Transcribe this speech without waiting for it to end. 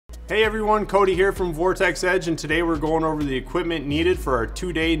Hey everyone, Cody here from Vortex Edge, and today we're going over the equipment needed for our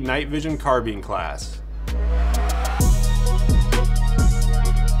 2-day night vision carbine class.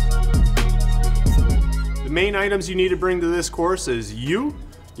 The main items you need to bring to this course is your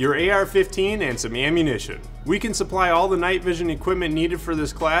AR-15 and some ammunition. We can supply all the night vision equipment needed for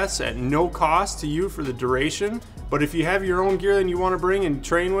this class at no cost to you for the duration, but if you have your own gear that you want to bring and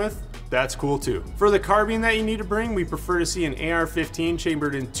train with, that's cool too. For the carbine that you need to bring, we prefer to see an AR-15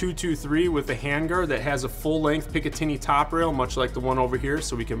 chambered in 223 with a handguard that has a full-length Picatinny top rail, much like the one over here,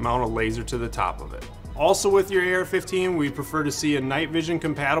 so we can mount a laser to the top of it. Also with your AR-15, we prefer to see a night vision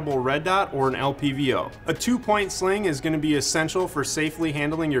compatible red dot or an LPVO. A 2-point sling is going to be essential for safely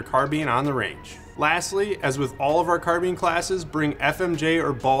handling your carbine on the range. Lastly, as with all of our carbine classes, bring FMJ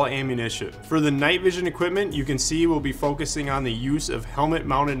or ball ammunition. For the night vision equipment, you can see we'll be focusing on the use of helmet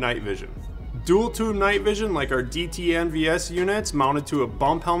mounted night vision. Dual tube night vision like our DTNVS units mounted to a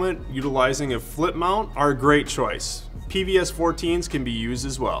bump helmet utilizing a flip mount are a great choice. PVS 14s can be used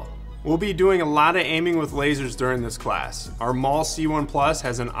as well. We'll be doing a lot of aiming with lasers during this class. Our MAWL C1 Plus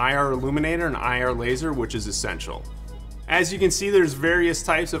has an IR illuminator and IR laser, which is essential. As you can see, there's various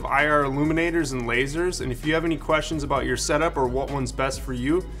types of IR illuminators and lasers, and if you have any questions about your setup or what one's best for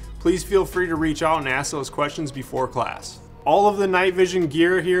you, please feel free to reach out and ask those questions before class. All of the night vision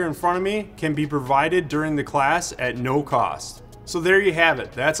gear here in front of me can be provided during the class at no cost. So there you have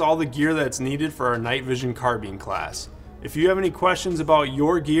it. That's all the gear that's needed for our night vision carbine class. If you have any questions about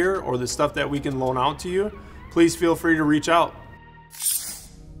your gear or the stuff that we can loan out to you, please feel free to reach out.